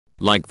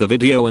Like the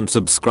video and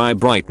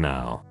subscribe right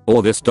now,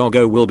 or this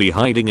doggo will be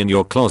hiding in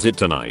your closet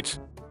tonight.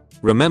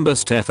 Remember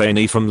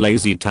Stephanie from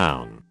Lazy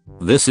Town?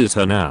 This is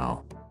her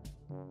now.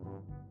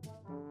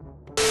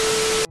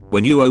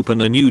 When you open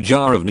a new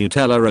jar of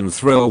Nutella and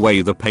throw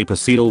away the paper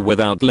seal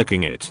without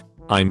licking it,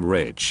 I'm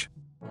rich.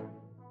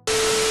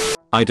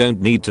 I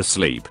don't need to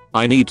sleep,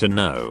 I need to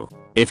know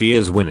if he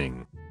is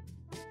winning.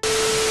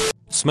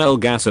 Smell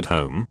gas at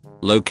home?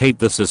 Locate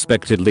the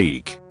suspected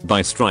leak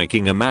by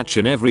striking a match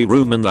in every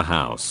room in the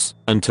house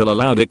until a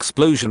loud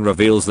explosion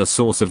reveals the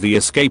source of the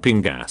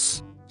escaping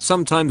gas.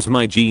 Sometimes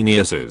my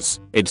genius is,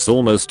 it's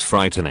almost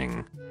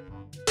frightening.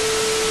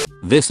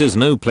 This is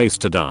no place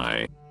to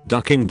die.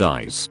 Ducking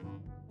dies.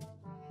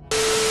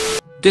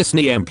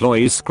 Disney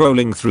employees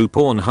scrolling through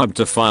Pornhub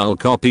to file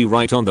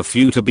copyright on the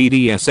few to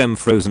BDSM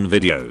frozen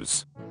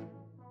videos.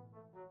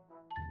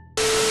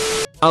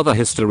 Other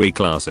history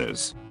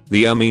classes.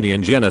 The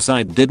Armenian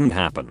genocide didn't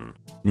happen.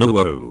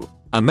 No.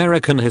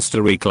 American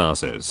history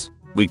classes.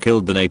 We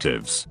killed the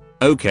natives.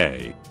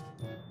 Okay.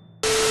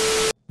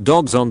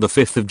 Dogs on the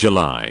 5th of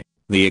July.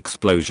 The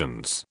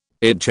explosions.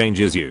 It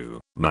changes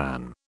you,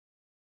 man.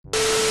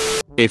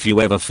 If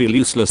you ever feel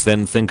useless,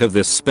 then think of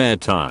this spare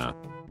tire.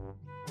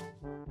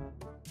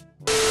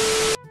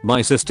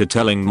 My sister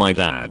telling my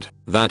dad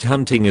that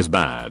hunting is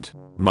bad.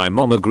 My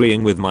mom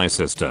agreeing with my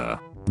sister.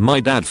 My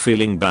dad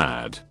feeling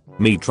bad.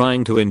 Me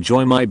trying to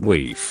enjoy my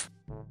beef.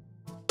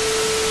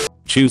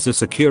 Choose a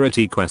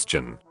security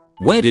question.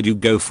 Where did you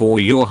go for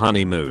your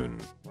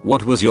honeymoon?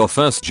 What was your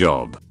first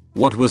job?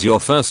 What was your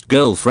first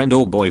girlfriend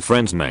or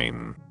boyfriend's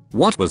name?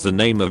 What was the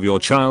name of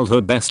your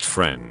childhood best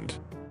friend?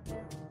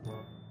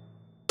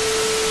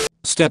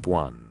 Step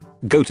 1.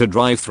 Go to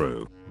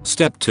drive-thru.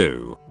 Step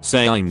 2.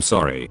 Say I'm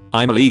sorry,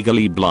 I'm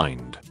legally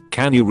blind.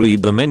 Can you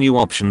read the menu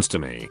options to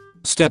me?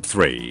 Step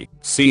 3.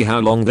 See how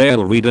long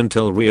they'll read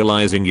until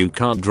realizing you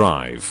can't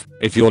drive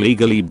if you're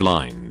legally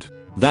blind.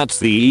 That's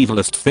the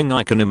evilest thing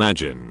I can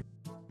imagine.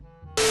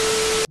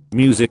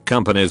 Music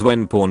companies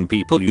when porn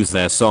people use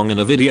their song in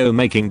a video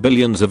making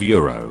billions of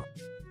euro.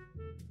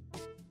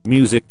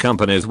 Music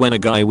companies when a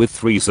guy with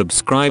 3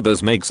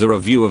 subscribers makes a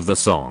review of the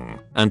song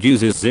and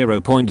uses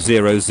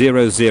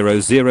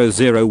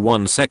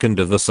 0.000001 second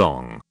of the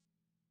song.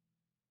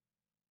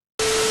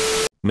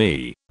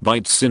 Me,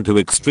 bites into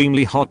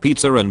extremely hot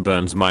pizza and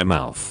burns my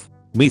mouth.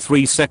 Me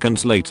 3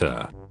 seconds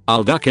later.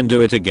 I'll duck and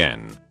do it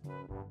again.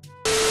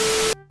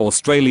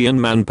 Australian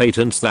man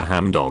patents the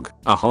ham dog,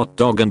 a hot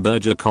dog and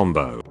burger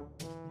combo.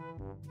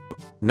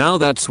 Now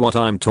that's what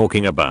I'm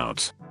talking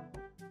about.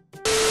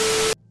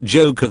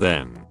 Joker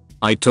then.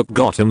 I took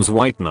Gotham's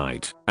White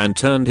Knight and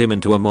turned him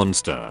into a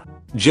monster.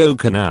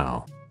 Joker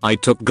now. I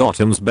took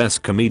Gotham's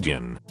best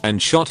comedian and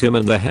shot him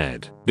in the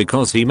head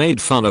because he made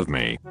fun of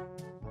me.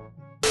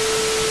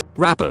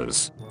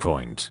 Rappers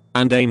point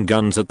and aim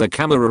guns at the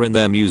camera in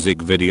their music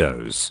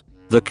videos.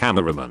 The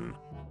cameraman.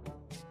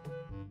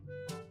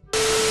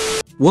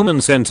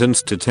 Woman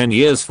sentenced to 10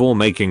 years for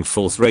making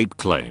false rape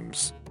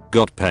claims.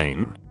 Got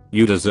pain?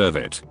 You deserve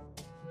it.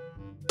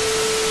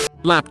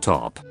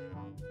 Laptop.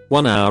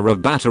 1 hour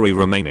of battery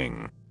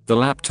remaining. The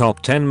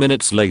laptop 10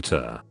 minutes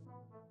later.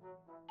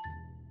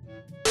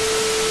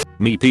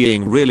 Me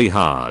peeing really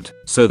hard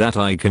so that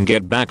I can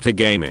get back to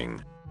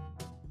gaming.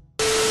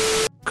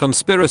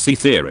 Conspiracy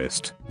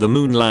theorist. The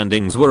moon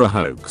landings were a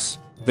hoax.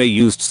 They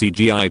used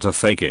CGI to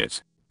fake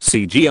it.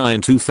 CGI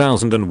in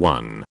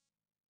 2001.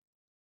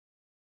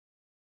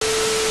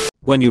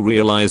 When you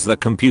realize the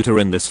computer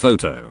in this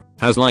photo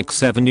has like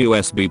 7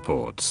 USB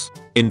ports.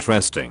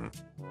 Interesting.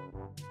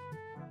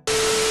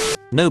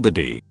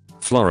 Nobody.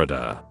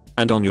 Florida.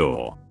 And on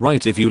your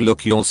right if you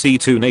look you'll see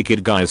 2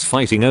 naked guys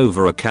fighting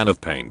over a can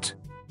of paint.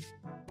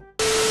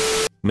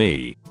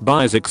 Me.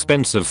 Buys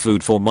expensive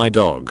food for my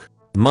dog.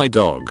 My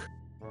dog.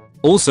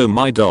 Also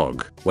my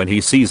dog when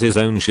he sees his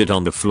own shit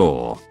on the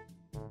floor.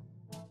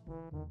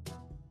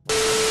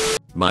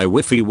 My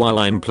Wi-Fi while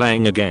I'm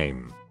playing a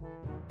game.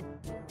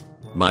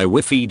 My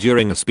Wi-Fi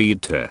during a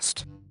speed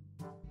test.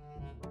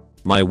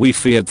 My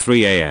Wi-Fi at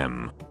 3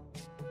 AM.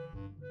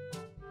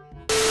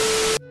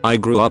 I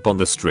grew up on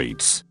the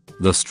streets.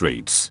 The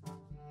streets.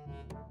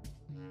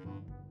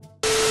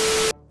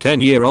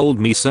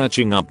 10-year-old me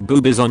searching up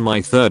boobies on my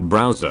 3rd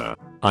browser.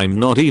 I'm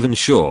not even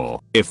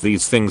sure if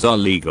these things are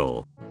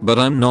legal, but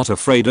I'm not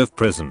afraid of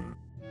prison.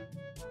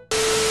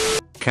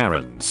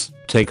 Karens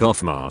take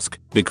off mask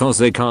because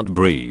they can't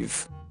breathe.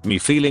 Me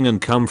feeling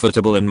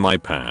uncomfortable in my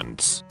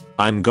pants.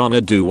 I'm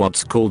gonna do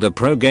what's called a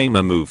pro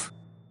gamer move.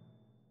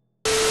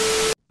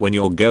 When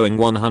you're going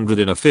 100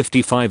 in a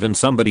 55 and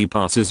somebody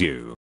passes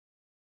you.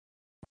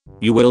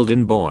 You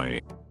Wilden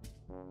boy.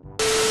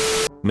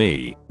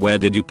 Me, where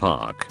did you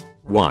park?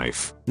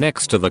 Wife,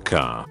 next to the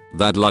car.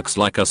 That looks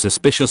like a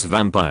suspicious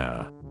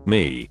vampire.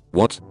 Me,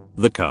 what?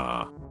 The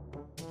car.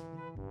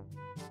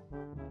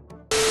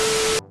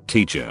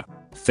 Teacher.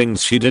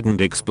 Things she didn't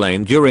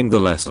explain during the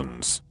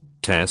lessons.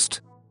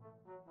 Test.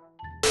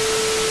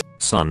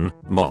 Son,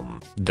 mom,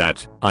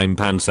 dad, I'm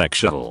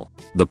pansexual.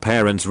 The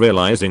parents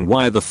realizing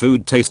why the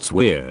food tastes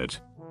weird.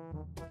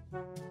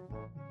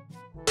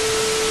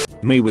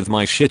 Me with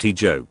my shitty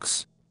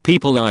jokes.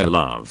 People I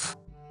love.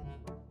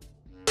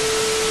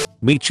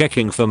 Me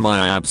checking for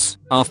my abs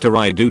after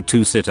I do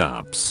 2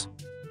 sit-ups.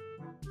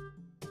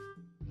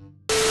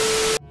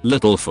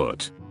 Little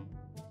foot.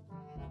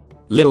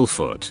 Lil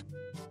foot.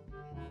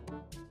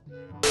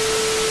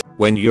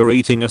 When you're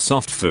eating a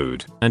soft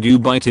food and you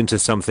bite into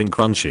something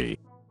crunchy.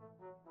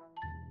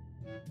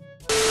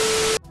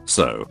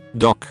 So,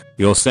 Doc,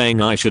 you're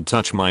saying I should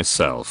touch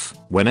myself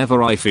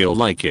whenever I feel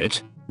like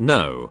it?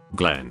 No,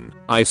 Glenn,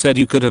 I said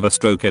you could have a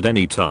stroke at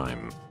any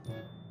time.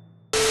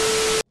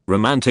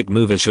 Romantic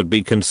movies should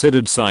be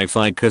considered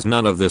sci-fi cause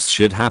none of this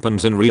shit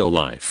happens in real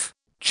life.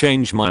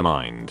 Change my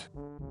mind.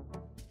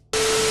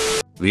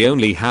 The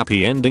only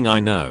happy ending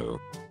I know.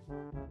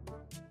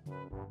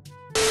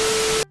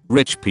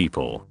 Rich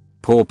people,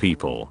 poor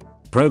people,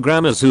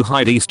 programmers who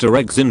hide Easter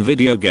eggs in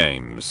video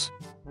games.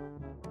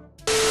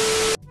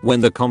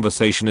 When the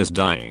conversation is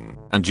dying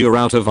and you're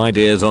out of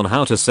ideas on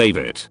how to save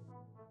it.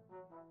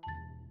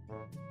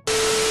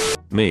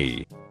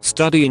 Me,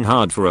 studying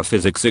hard for a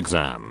physics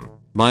exam.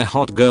 My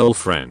hot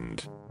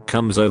girlfriend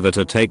comes over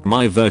to take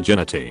my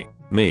virginity.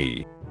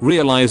 Me,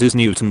 realizes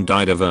Newton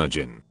died a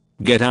virgin.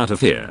 Get out of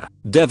here,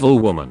 devil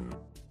woman.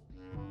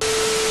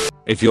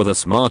 If you're the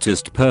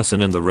smartest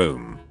person in the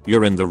room,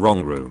 you're in the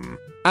wrong room.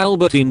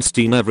 Albert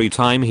Einstein every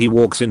time he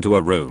walks into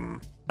a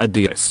room.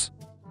 Adios.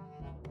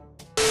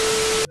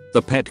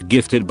 The pet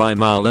gifted by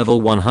my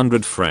level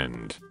 100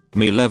 friend.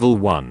 Me level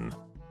 1.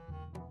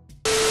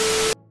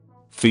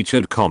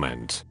 Featured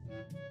comment.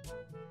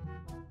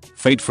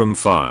 Fate from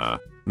fire.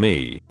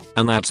 Me.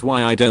 And that's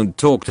why I don't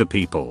talk to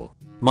people.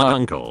 My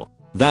uncle.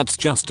 That's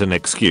just an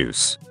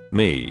excuse.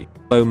 Me.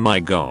 Oh my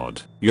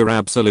god. You're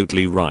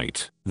absolutely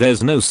right.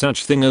 There's no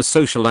such thing as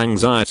social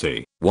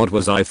anxiety. What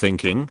was I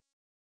thinking?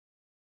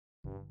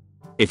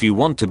 If you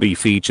want to be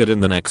featured in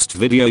the next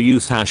video,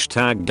 use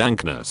hashtag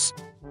Dankness.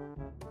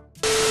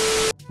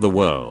 The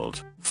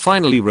world.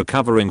 Finally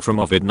recovering from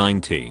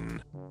COVID-19.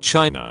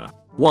 China.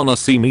 Wanna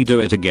see me do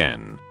it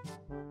again?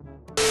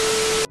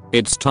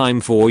 It's time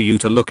for you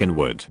to look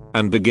inward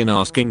and begin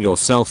asking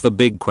yourself the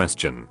big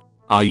question.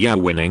 Are ya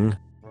winning?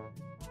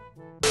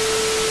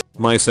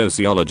 My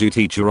sociology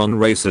teacher on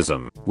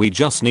racism. We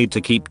just need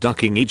to keep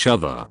ducking each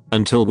other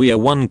until we are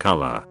one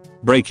color.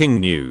 Breaking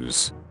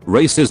news.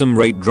 Racism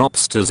rate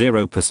drops to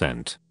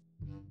 0%.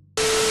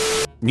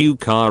 New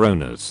car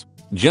owners.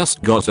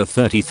 Just got a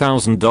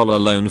 $30,000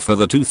 loan for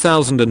the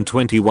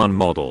 2021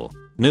 model.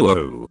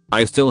 No,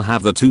 I still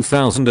have the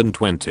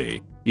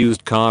 2020.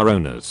 Used car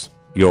owners.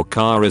 Your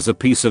car is a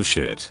piece of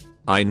shit.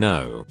 I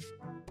know.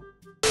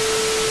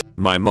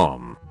 My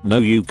mom. No,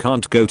 you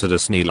can't go to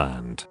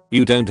Disneyland.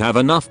 You don't have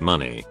enough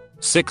money.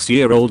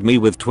 6-year-old me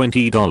with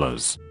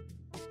 $20.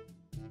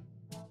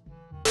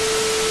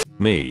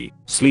 Me.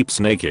 Sleeps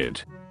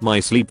naked.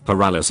 My sleep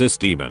paralysis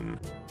demon.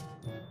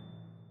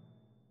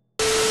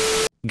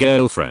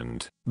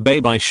 Girlfriend.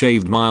 Babe, I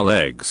shaved my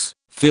legs.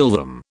 Feel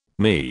them.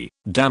 Me.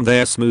 Damn,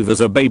 they're smooth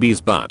as a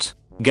baby's butt.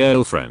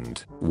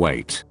 Girlfriend.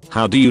 Wait.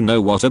 How do you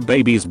know what a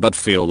baby's butt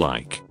feel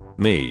like?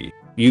 Me.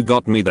 You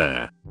got me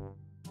there.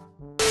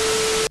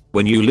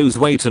 When you lose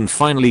weight and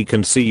finally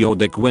can see your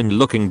dick when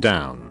looking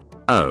down.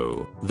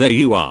 Oh, there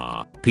you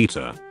are,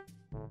 Peter.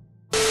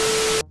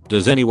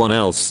 Does anyone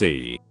else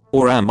see?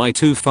 Or am I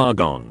too far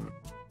gone?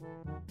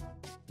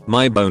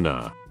 My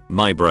boner.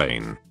 My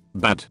brain.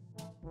 Bad.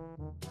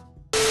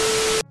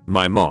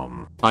 My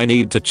mom. I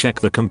need to check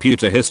the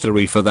computer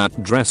history for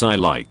that dress I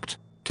liked.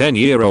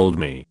 10-year-old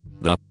me.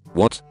 The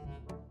what?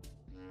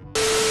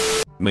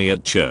 Me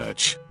at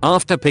church.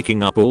 After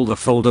picking up all the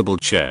foldable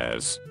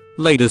chairs.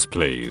 Ladies,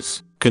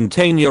 please.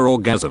 Contain your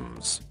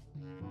orgasms.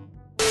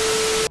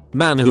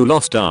 Man who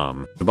lost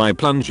arm by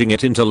plunging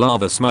it into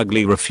lava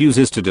smugly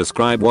refuses to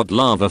describe what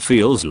lava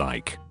feels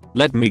like.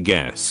 Let me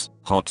guess.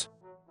 Hot.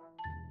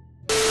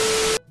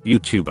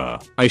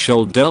 YouTuber. I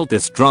should dealt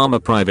this drama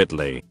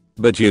privately.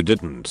 But you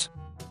didn't.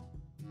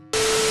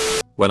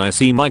 When I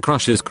see my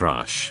crush's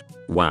crush.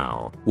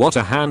 Wow, what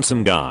a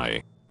handsome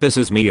guy.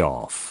 Pisses me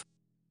off.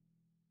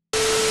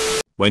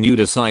 When you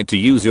decide to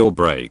use your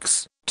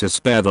brakes to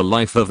spare the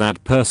life of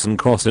that person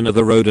crossing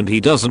the road and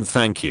he doesn't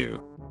thank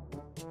you.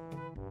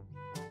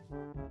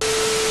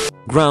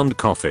 Ground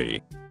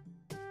coffee.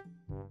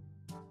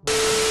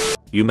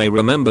 You may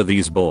remember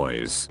these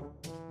boys.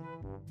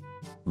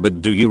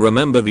 But do you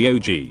remember the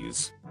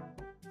OGs?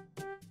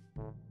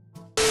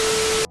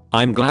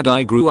 I'm glad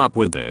I grew up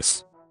with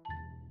this.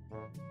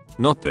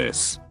 Not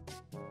this.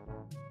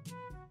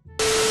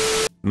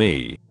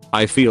 Me.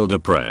 I feel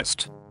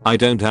depressed. I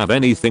don't have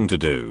anything to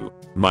do.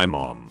 My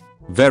mom.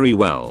 Very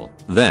well,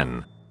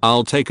 then.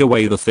 I'll take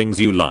away the things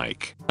you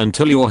like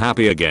until you're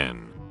happy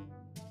again.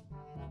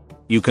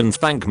 You can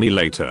thank me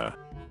later.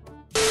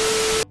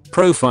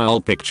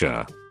 Profile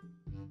picture.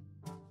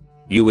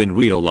 You in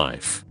real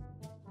life.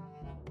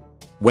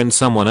 When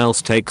someone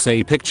else takes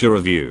a picture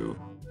of you.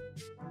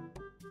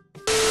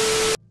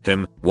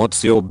 Him.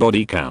 What's your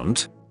body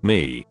count?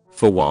 Me.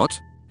 For what?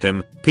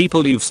 Him.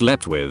 People you've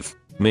slept with.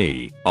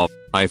 Me. Oh,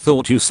 I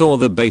thought you saw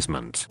the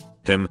basement.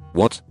 Him.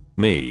 What?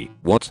 Me.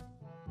 What?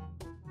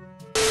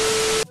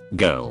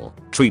 Girl,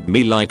 treat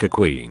me like a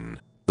queen.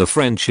 The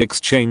French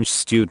exchange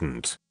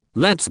student.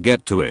 Let's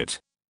get to it.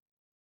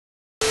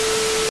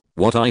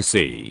 What I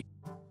see.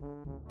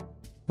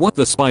 What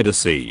the spider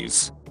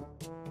sees.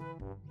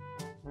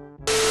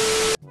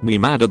 Me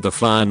mad at the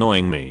fly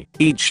annoying me.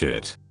 Eat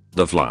shit.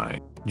 The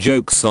fly.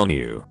 Joke's on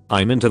you.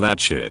 I'm into that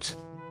shit.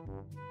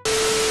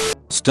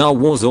 Star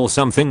Wars or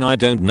something, I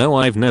don't know,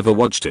 I've never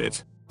watched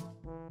it.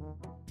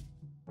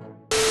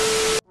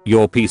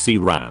 Your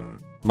PC ran.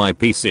 My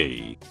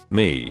PC.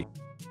 Me.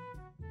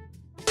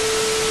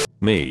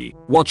 Me,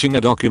 watching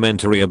a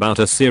documentary about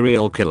a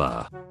serial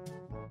killer.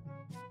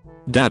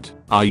 Dad,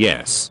 ah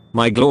yes,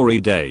 my glory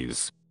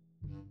days.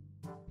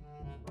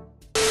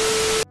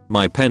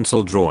 My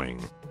pencil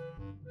drawing.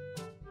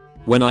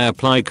 When I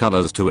apply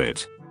colors to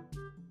it.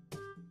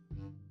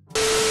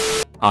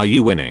 Are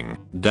you winning,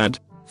 Dad?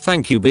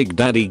 Thank you Big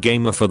Daddy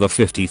Gamer for the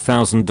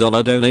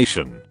 $50,000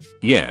 donation.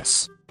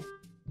 Yes.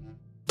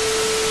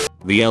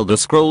 The Elder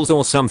Scrolls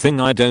or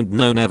something, I don't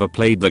know, never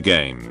played the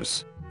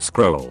games.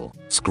 Scroll.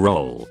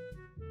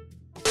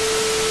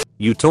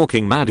 You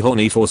talking mad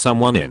horny for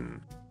someone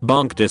in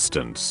bank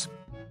distance.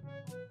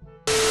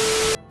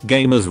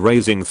 Gamers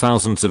raising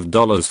thousands of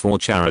dollars for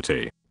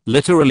charity.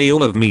 Literally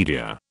all of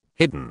media.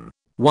 Hidden.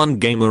 One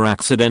gamer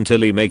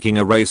accidentally making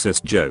a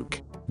racist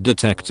joke.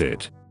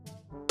 Detected.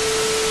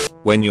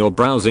 When you're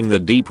browsing the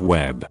deep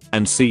web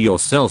and see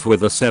yourself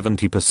with a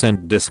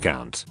 70%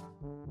 discount.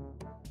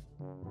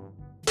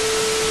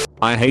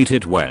 I hate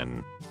it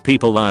when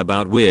people lie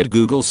about weird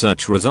Google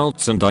search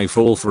results and I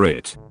fall for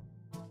it.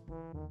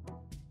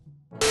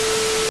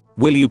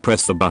 Will you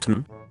press the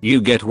button?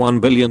 You get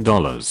 $1 billion.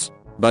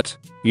 But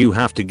you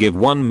have to give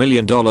 $1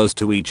 million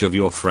to each of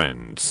your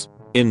friends.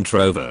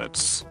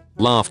 Introverts.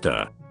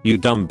 Laughter. You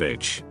dumb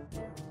bitch.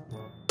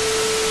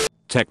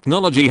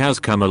 Technology has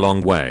come a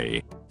long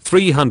way.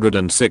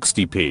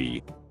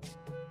 360p.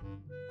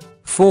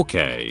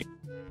 4K.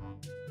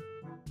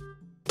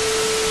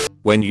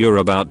 When you're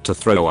about to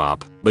throw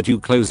up, but you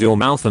close your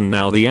mouth and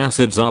now the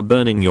acids are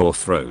burning your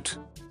throat.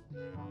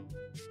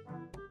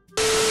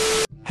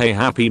 Hey,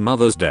 happy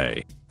Mother's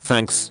Day.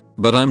 Thanks,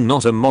 but I'm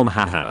not a mom,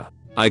 haha.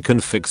 I can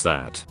fix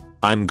that.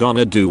 I'm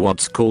gonna do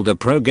what's called a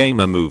pro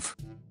gamer move.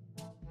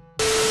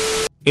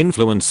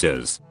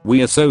 Influencers,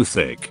 we are so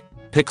thick.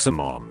 Pixar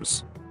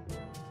moms.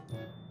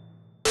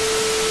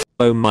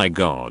 Oh my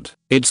god,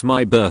 it's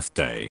my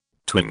birthday.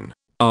 Twin.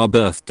 Our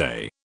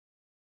birthday.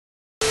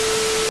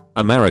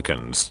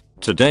 Americans,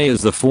 today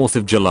is the 4th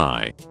of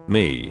July.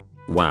 Me.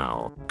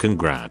 Wow,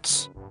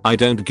 congrats. I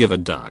don't give a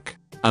duck.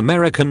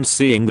 Americans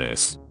seeing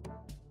this.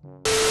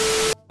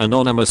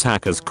 Anonymous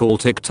hackers call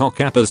TikTok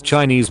app as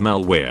Chinese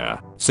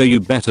malware, so you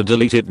better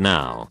delete it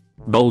now.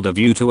 Bold of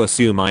you to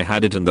assume I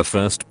had it in the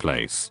first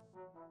place.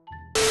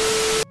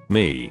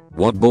 Me,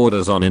 what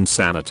borders on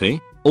insanity?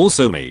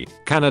 Also me,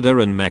 Canada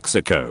and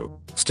Mexico.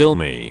 Still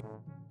me.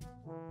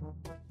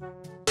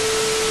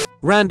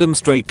 Random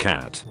stray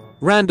cat.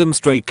 Random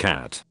stray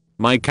cat.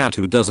 My cat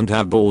who doesn't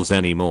have balls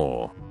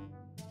anymore.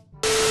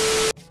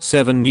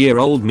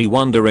 7-year-old me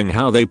wondering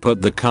how they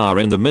put the car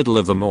in the middle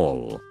of the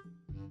mall.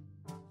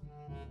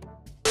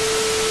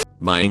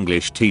 My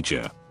English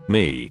teacher.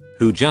 Me,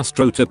 who just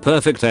wrote a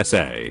perfect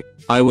essay.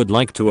 I would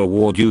like to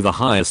award you the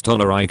highest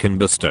honor I can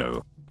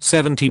bestow.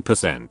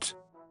 70%.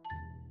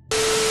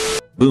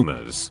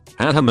 Boomers.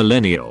 Haha,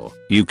 millennial.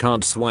 You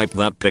can't swipe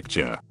that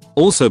picture.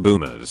 Also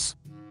boomers.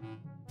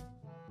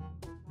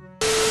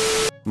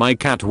 My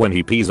cat when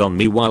he pees on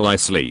me while I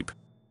sleep.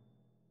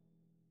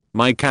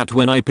 My cat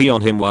when I pee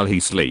on him while he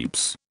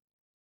sleeps.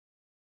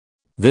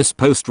 This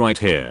post right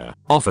here,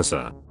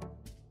 officer.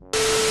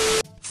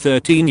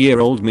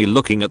 13-year-old me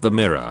looking at the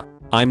mirror.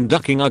 I'm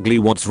ducking ugly,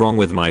 what's wrong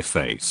with my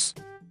face?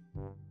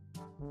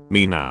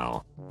 Me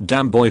now.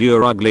 Damn boy,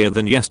 you're uglier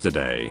than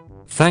yesterday.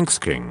 Thanks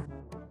king.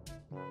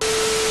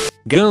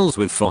 Girls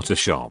with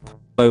Photoshop.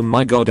 Oh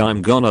my god,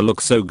 I'm gonna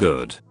look so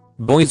good.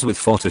 Boys with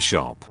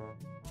Photoshop.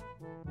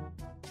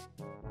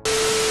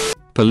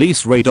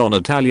 Police raid on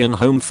Italian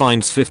home,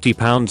 finds 50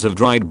 pounds of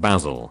dried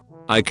basil.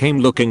 I came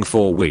looking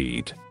for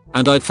weed.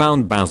 And I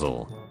found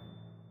basil.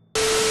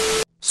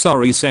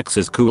 Sorry, sex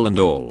is cool and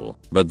all,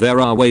 but there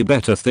are way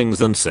better things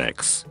than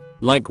sex.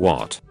 Like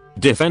what?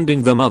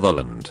 Defending the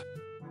motherland.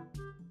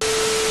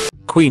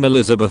 Queen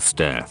Elizabeth's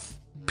death.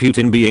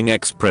 Putin being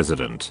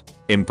ex-president.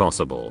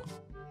 Impossible.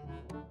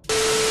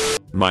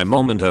 My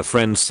mom and her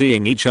friends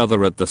seeing each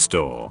other at the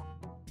store.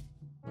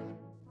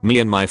 Me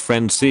and my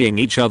friend seeing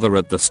each other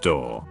at the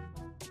store.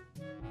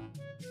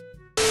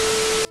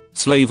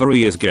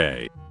 Slavery is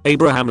gay.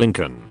 Abraham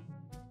Lincoln.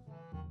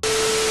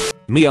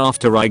 Me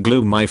after I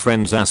glue my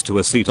friend's ass to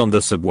a seat on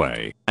the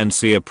subway and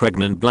see a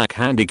pregnant black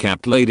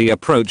handicapped lady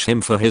approach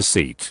him for his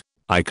seat.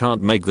 I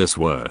can't make this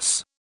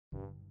worse.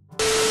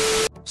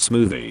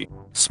 Smoothie.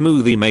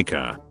 Smoothie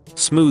maker.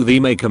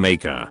 Smoothie maker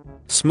maker.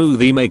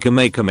 Smoothie maker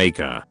maker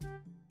maker.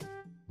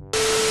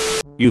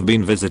 You've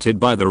been visited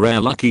by the rare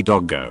lucky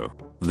doggo.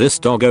 This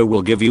doggo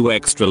will give you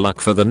extra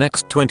luck for the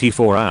next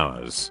 24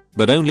 hours,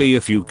 but only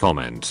if you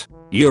comment.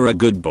 You're a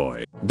good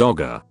boy,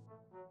 dogger.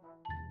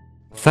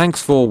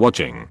 Thanks for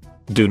watching.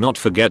 Do not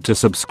forget to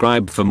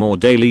subscribe for more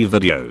daily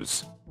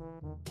videos.